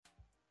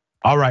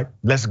All right,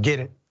 let's get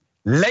it.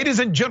 Ladies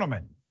and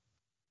gentlemen,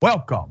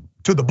 welcome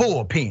to the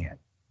Bullpen.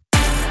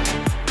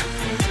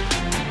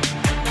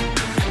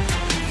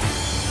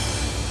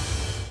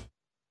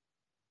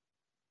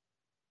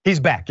 He's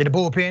back in the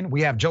bullpen.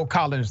 We have Joe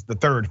Collins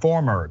III,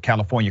 former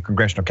California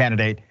congressional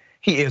candidate.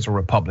 He is a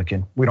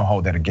Republican. We don't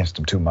hold that against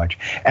him too much.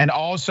 And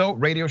also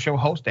radio show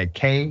host at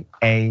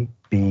KABC.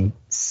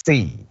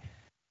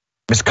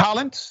 Ms.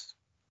 Collins,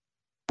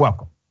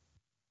 welcome.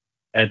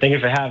 Thank you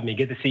for having me.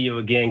 Good to see you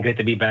again. Good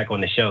to be back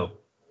on the show.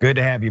 Good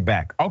to have you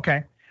back.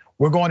 Okay,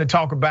 we're going to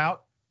talk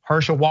about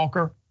Herschel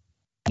Walker,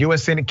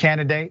 US Senate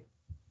candidate.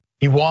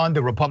 He won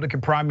the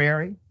Republican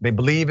primary. They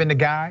believe in the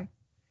guy.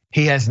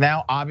 He has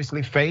now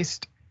obviously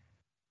faced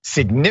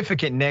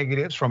significant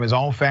negatives from his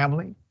own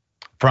family,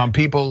 from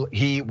people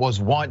he was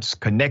once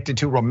connected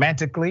to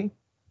romantically,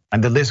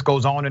 and the list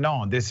goes on and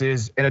on. This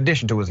is in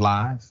addition to his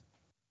lies.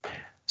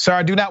 Sir,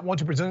 I do not want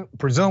to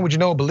presume what you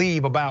know or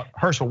believe about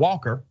Herschel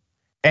Walker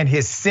and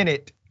his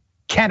Senate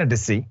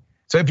candidacy.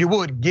 So if you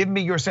would, give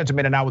me your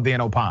sentiment and I will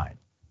then opine.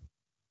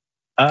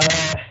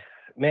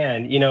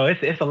 Man,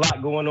 it's a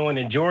lot going on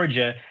in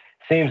Georgia.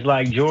 Seems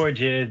like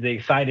Georgia is the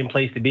exciting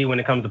place to be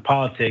when it comes to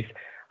politics.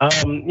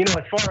 As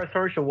far as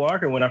Herschel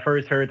Walker, when I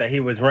first heard that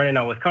he was running,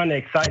 I was kind of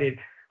excited,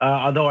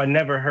 although I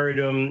never heard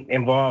him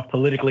involved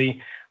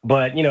politically.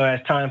 But, as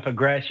time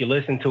progressed, you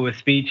listen to his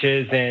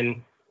speeches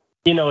and,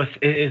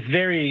 it's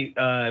very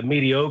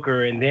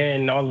mediocre. And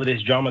then all of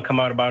this drama come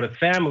out about his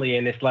family.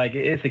 And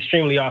it's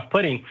extremely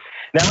off-putting.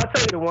 Now, I'll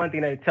tell you the one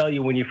thing I tell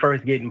you when you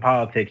first get in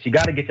politics. You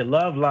got to get your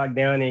love locked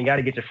down and you got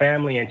to get your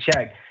family in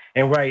check.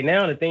 And right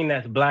now, the thing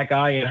that's black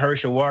eye in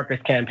Herschel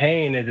Walker's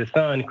campaign is his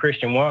son,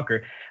 Christian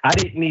Walker. I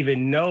didn't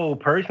even know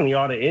personally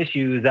all the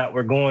issues that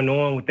were going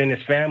on within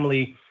his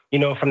family,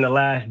 from the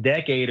last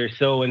decade or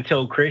so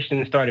until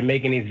Christian started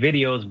making these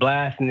videos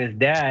blasting his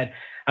dad.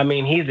 I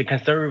mean, he's a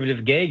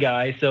conservative gay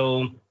guy.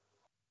 So,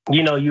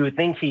 you would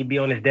think he'd be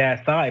on his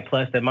dad's side,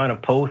 plus the amount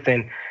of posts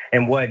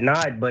and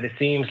whatnot. But it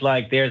seems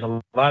like there's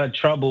a lot of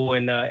trouble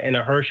in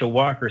a Herschel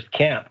Walker's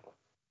camp.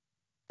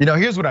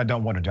 Here's what I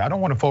don't want to do. I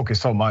don't want to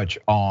focus so much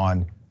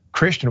on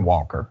Christian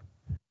Walker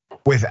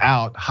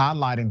without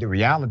highlighting the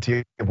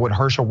reality of what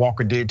Herschel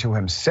Walker did to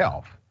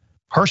himself.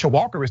 Herschel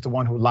Walker is the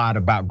one who lied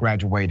about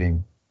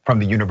graduating from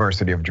the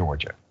University of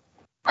Georgia.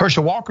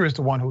 Herschel Walker is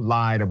the one who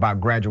lied about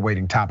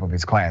graduating top of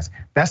his class.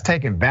 That's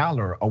taking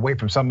valor away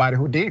from somebody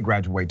who did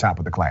graduate top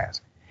of the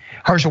class.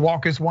 Herschel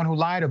Walker is the one who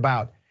lied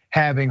about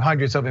having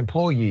hundreds of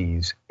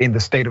employees in the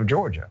state of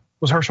Georgia.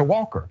 It was Herschel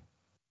Walker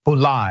who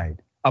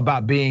lied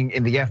about being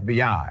in the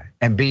FBI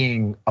and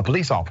being a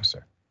police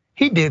officer.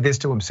 He did this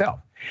to himself.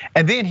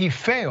 And then he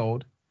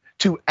failed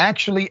to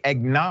actually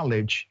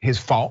acknowledge his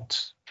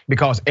faults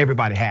because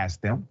everybody has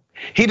them.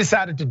 He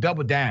decided to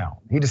double down.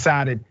 He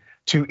decided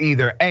to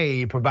either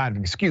A, provide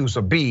an excuse,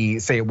 or B,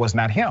 say it was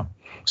not him.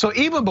 So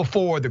even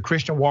before the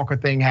Christian Walker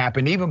thing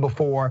happened, even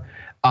before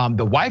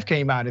the wife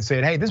came out and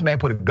said, hey, this man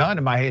put a gun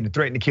in my head and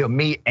threatened to kill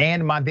me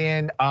and my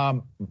then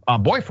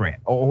boyfriend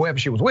or whoever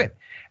she was with.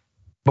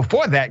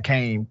 Before that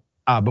came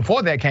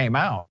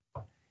out,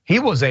 he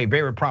was a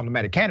very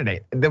problematic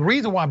candidate. The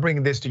reason why I'm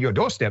bringing this to your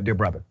doorstep, dear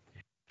brother,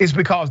 is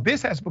because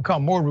this has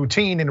become more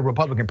routine in the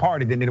Republican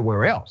Party than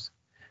anywhere else.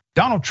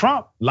 Donald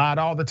Trump lied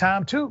all the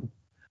time too.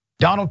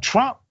 Donald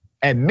Trump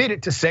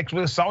admitted to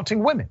sexually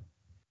assaulting women.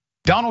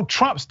 Donald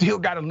Trump still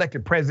got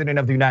elected president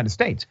of the United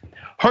States.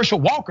 Herschel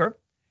Walker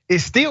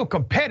is still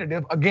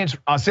competitive against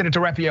Senator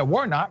Raphael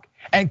Warnock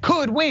and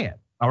could win,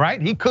 all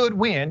right? He could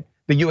win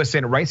the US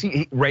Senate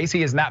race.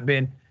 He has not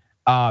been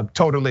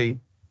totally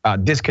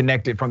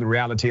disconnected from the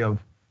reality of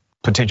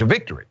potential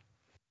victory.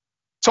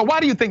 So why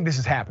do you think this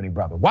is happening,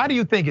 brother? Why do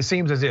you think it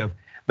seems as if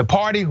the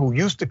party who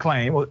used to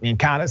claim, and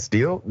kind of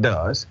still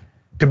does,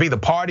 to be the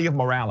party of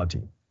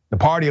morality, the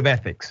party of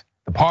ethics,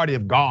 the party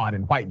of God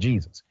and white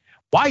Jesus,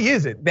 why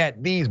is it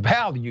that these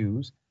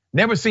values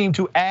never seem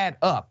to add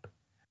up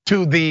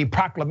to the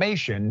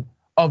proclamation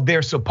of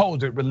their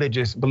supposed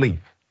religious belief?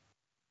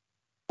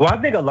 Well, I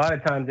think a lot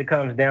of times it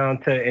comes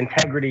down to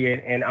integrity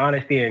and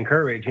honesty and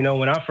courage.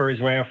 When I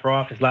first ran for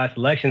office last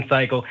election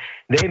cycle,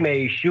 they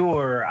made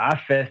sure I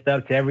fessed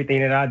up to everything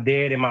that I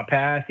did in my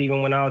past,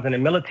 even when I was in the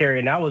military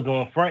and I was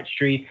on Front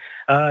Street.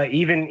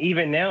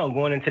 Even now,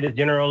 going into this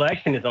general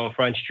election is on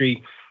Front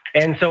Street.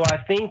 And so I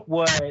think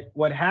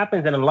what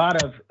happens in a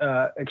lot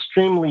of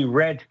extremely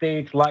red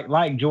states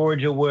like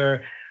Georgia,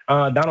 where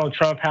Donald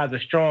Trump has a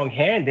strong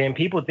hand in,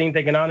 people think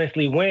they can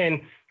honestly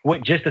win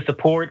with just the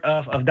support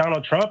of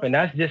Donald Trump. And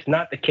that's just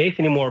not the case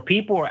anymore.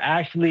 People are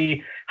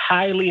actually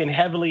highly and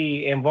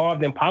heavily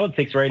involved in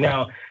politics right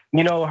now.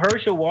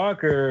 Herschel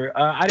Walker,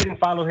 I didn't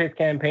follow his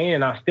campaign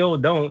and I still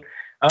don't.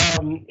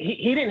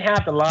 He didn't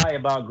have to lie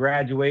about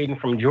graduating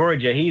from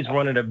Georgia. He's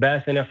one of the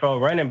best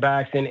NFL running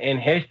backs in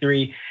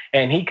history,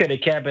 and he could have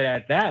kept it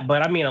at that.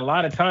 But I mean, a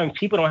lot of times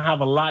people don't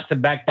have a lot to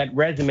back that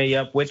resume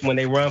up with when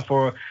they run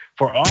for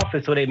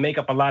office, so they make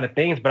up a lot of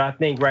things. But I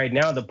think right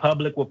now the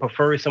public would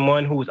prefer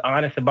someone who's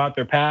honest about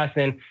their past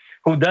and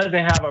who doesn't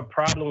have a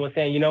problem with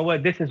saying, you know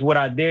what, this is what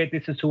I did,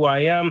 this is who I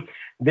am,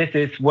 this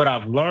is what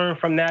I've learned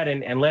from that,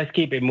 and let's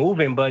keep it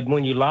moving. But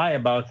when you lie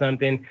about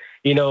something,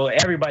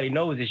 everybody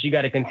knows this. You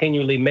got to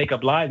continually make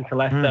up lies until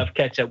that stuff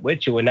catch up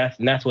with you, and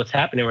that's what's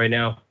happening right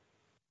now.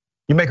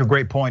 You make a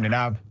great point, and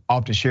I've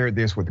often shared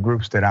this with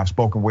groups that I've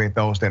spoken with,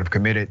 those that have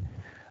committed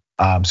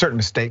certain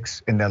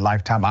mistakes in their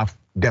lifetime. I've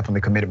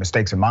definitely committed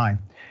mistakes in mine.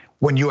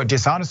 When you are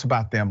dishonest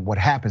about them, what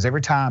happens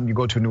every time you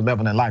go to a new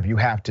level in life, you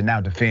have to now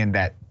defend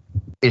that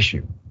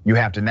issue. You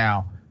have to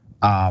now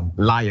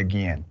lie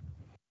again.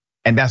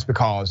 And that's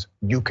because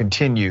you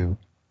continue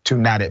to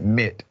not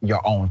admit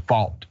your own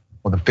fault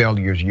or the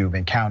failures you've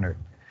encountered.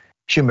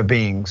 Human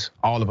beings,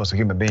 all of us are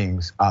human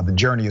beings, the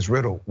journey is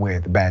riddled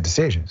with bad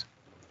decisions.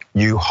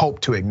 You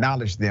hope to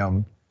acknowledge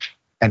them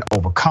and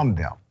overcome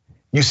them.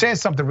 You said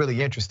something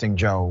really interesting,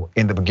 Joe,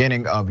 in the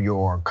beginning of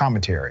your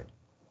commentary,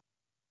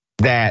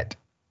 that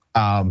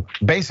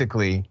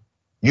basically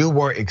you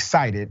were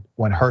excited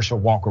when Herschel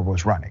Walker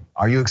was running.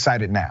 Are you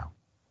excited now?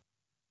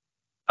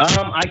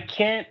 I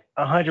can't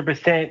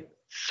 100%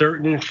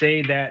 certain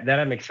say that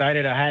I'm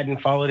excited. I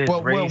hadn't followed his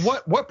race.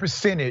 Well, what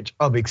percentage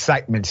of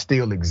excitement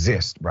still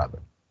exists, brother?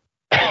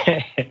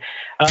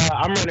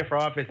 I'm running for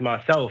office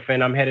myself,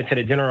 and I'm headed to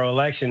the general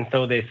election.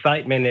 So the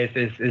excitement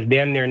is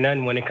damn near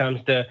none when it comes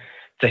to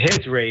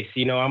his race.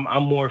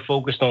 I'm more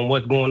focused on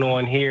what's going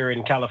on here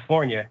in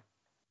California.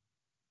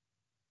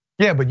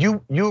 Yeah, but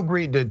you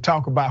agreed to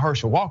talk about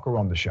Herschel Walker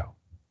on the show.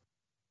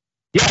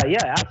 Yeah,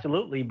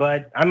 absolutely.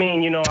 But I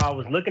mean, I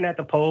was looking at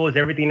the polls,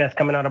 everything that's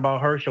coming out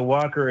about Herschel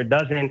Walker. It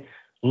doesn't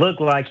look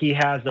like he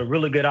has a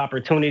really good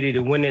opportunity to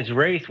win this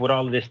race with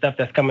all of this stuff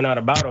that's coming out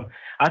about him.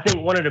 I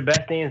think one of the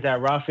best things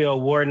that Raphael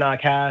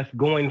Warnock has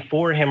going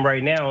for him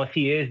right now is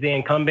he is the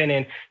incumbent,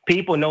 and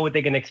people know what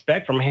they can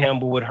expect from him.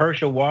 But with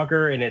Herschel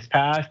Walker and his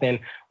past and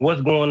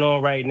what's going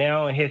on right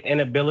now and his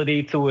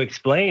inability to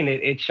explain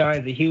it, it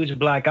shines a huge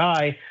black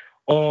eye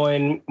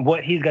on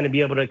what he's going to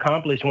be able to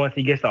accomplish once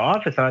he gets to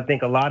office. And I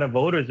think a lot of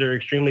voters are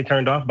extremely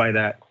turned off by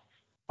that.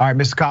 All right,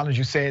 Mr. Collins,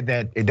 you said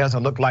that it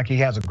doesn't look like he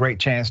has a great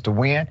chance to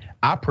win.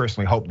 I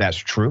personally hope that's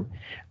true.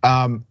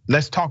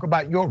 Let's talk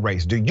about your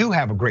race. Do you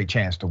have a great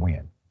chance to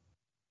win?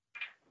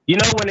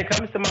 When it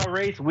comes to my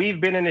race,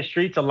 we've been in the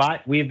streets a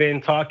lot. We've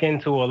been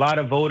talking to a lot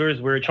of voters.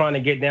 We're trying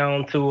to get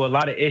down to a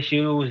lot of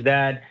issues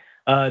that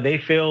they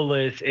feel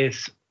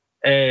is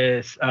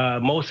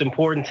most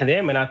important to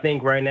them. And I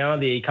think right now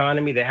the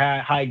economy, the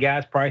high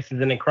gas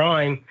prices and the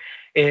crime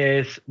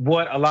is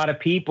what a lot of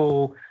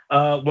people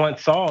want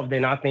solved.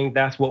 And I think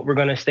that's what we're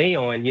gonna stay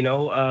on.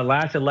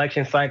 Last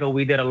election cycle,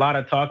 we did a lot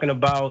of talking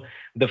about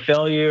the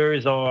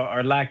failures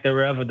or lack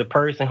thereof of the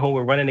person who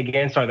we're running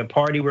against or the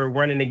party we're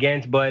running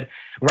against. But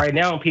right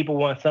now people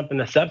want something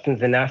of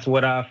substance, and that's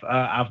what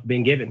I've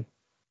been given.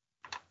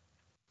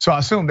 So I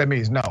assume that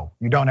means no,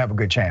 you don't have a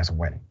good chance of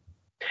winning.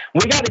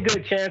 We got a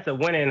good chance of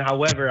winning.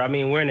 However, I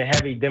mean, we're in a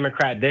heavy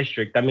Democrat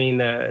district. I mean,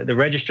 the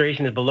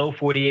registration is below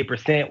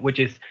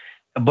 48%,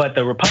 but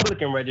the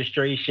Republican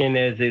registration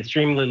is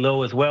extremely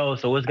low as well.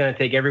 So it's going to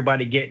take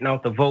everybody getting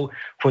out the vote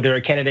for their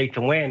candidate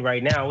to win.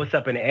 Right now, it's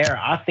up in the air.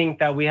 I think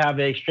that we have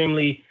an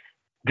extremely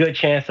good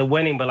chance of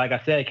winning. But like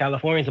I said,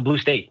 California is a blue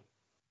state.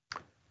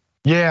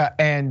 Yeah,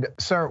 and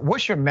sir,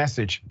 what's your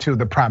message to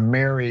the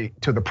primary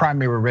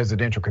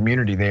residential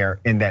community there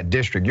in that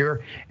district?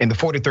 You're in the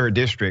 43rd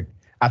district.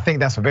 I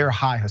think that's a very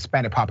high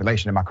Hispanic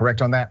population. Am I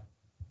correct on that?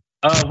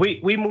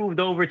 We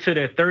moved over to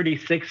the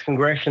 36th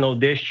congressional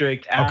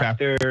district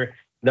after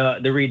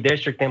the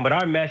redistricting. But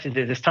our message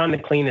is it's time to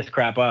clean this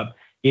crap up.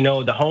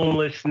 The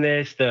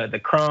homelessness, the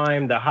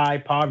crime, the high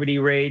poverty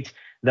rates,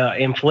 the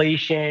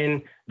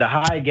inflation, the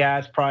high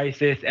gas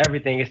prices,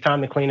 everything. It's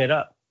time to clean it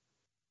up.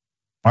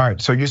 All right,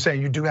 so you're saying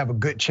you do have a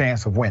good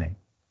chance of winning?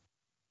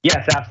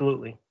 Yes,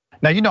 absolutely.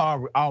 Now, I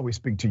always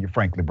speak to you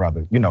frankly,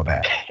 brother. You know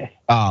that.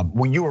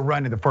 When you were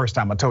running the first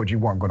time, I told you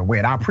weren't going to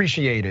win. I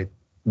appreciated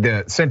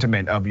the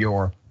sentiment of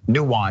your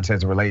nuance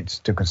as it relates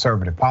to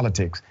conservative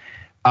politics.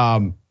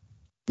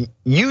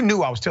 You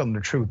knew I was telling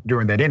the truth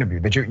during that interview,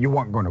 that you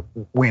weren't going to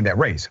win that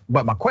race.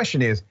 But my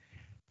question is,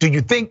 do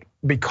you think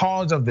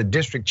because of the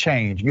district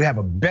change, you have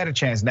a better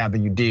chance now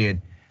than you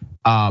did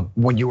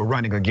when you were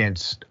running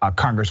against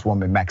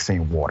Congresswoman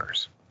Maxine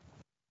Waters?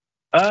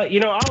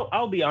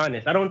 I'll be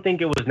honest. I don't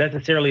think it was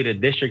necessarily the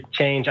district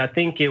change. I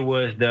think it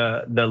was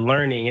the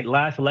learning.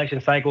 Last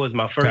election cycle was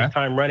my first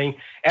time running.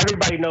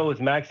 Everybody knows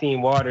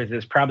Maxine Waters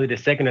is probably the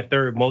second or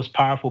third most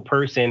powerful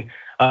person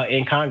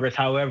in Congress.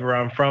 However,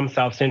 I'm from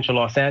South Central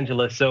Los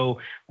Angeles, so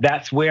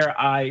that's where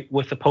I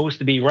was supposed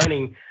to be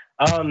running.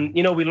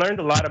 We learned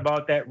a lot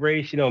about that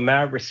race.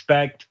 Mad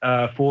respect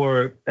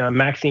for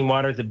Maxine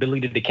Waters'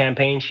 ability to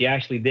campaign. She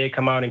actually did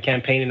come out and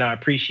campaign, and I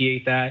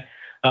appreciate that.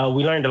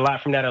 We learned a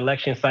lot from that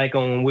election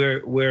cycle, and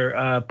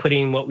we're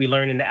putting what we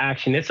learned into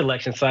action this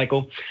election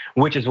cycle,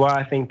 which is why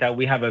I think that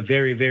we have a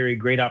very, very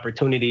great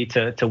opportunity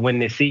to win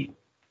this seat.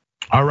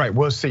 All right,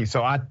 we'll see.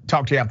 So I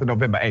talk to you after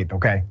November 8th,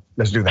 okay?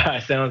 Let's do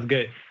that. Sounds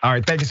good. All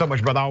right, thank you so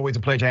much, brother. Always a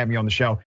pleasure having you on the show.